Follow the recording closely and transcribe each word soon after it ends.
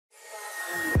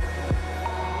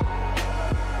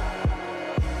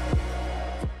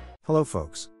Hello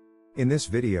folks. In this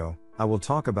video, I will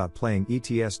talk about playing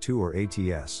ETS2 or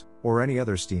ATS, or any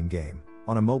other Steam game,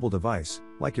 on a mobile device,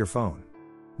 like your phone.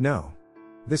 No.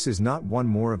 This is not one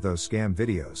more of those scam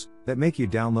videos, that make you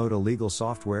download illegal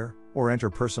software, or enter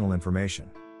personal information.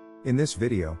 In this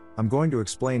video, I'm going to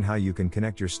explain how you can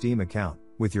connect your Steam account,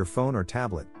 with your phone or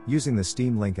tablet, using the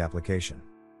Steam Link application.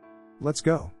 Let's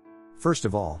go. First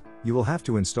of all, you will have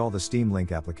to install the Steam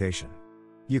Link application.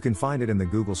 You can find it in the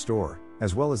Google Store,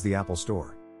 as well as the Apple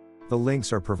Store. The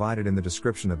links are provided in the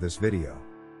description of this video.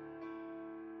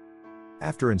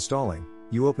 After installing,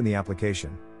 you open the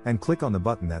application, and click on the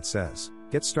button that says,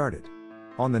 Get Started.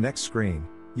 On the next screen,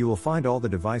 you will find all the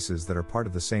devices that are part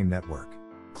of the same network.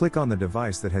 Click on the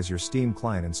device that has your Steam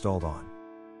client installed on.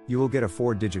 You will get a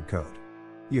 4-digit code.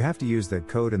 You have to use that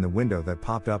code in the window that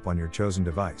popped up on your chosen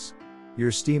device.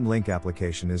 Your Steam Link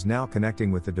application is now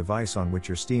connecting with the device on which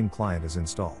your Steam client is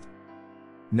installed.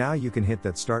 Now you can hit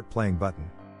that Start Playing button.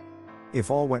 If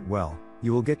all went well,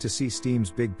 you will get to see Steam's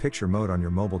Big Picture mode on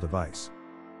your mobile device.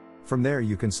 From there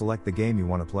you can select the game you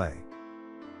want to play.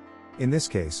 In this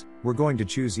case, we're going to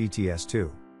choose ETS2.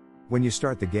 When you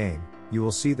start the game, you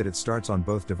will see that it starts on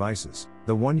both devices,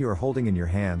 the one you are holding in your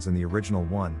hands and the original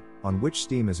one, on which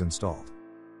Steam is installed.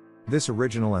 This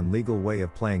original and legal way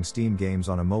of playing Steam games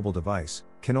on a mobile device,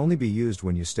 can only be used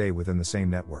when you stay within the same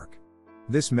network.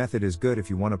 This method is good if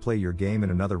you want to play your game in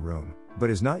another room,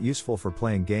 but is not useful for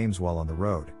playing games while on the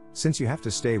road, since you have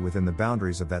to stay within the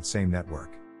boundaries of that same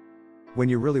network. When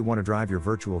you really want to drive your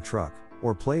virtual truck,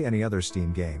 or play any other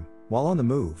Steam game, while on the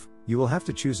move, you will have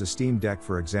to choose a Steam Deck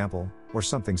for example, or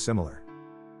something similar.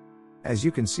 As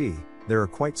you can see, there are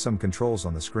quite some controls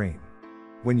on the screen.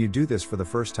 When you do this for the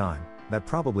first time, that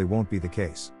probably won't be the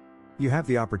case. You have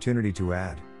the opportunity to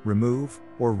add, remove,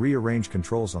 or rearrange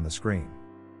controls on the screen.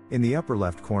 In the upper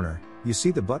left corner, you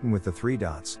see the button with the 3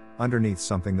 dots, underneath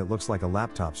something that looks like a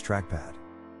laptop's trackpad.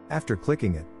 After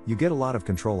clicking it, you get a lot of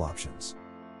control options.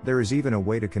 There is even a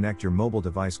way to connect your mobile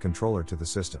device controller to the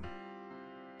system.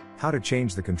 How to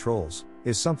change the controls,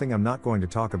 is something I'm not going to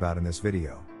talk about in this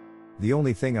video. The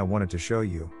only thing I wanted to show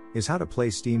you, is how to play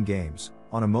Steam games,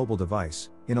 on a mobile device,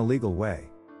 in a legal way.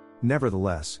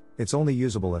 Nevertheless, it's only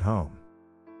usable at home.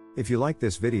 If you like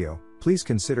this video, please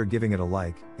consider giving it a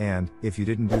like, and, if you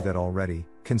didn't do that already,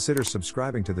 consider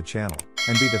subscribing to the channel,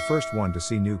 and be the first one to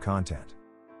see new content.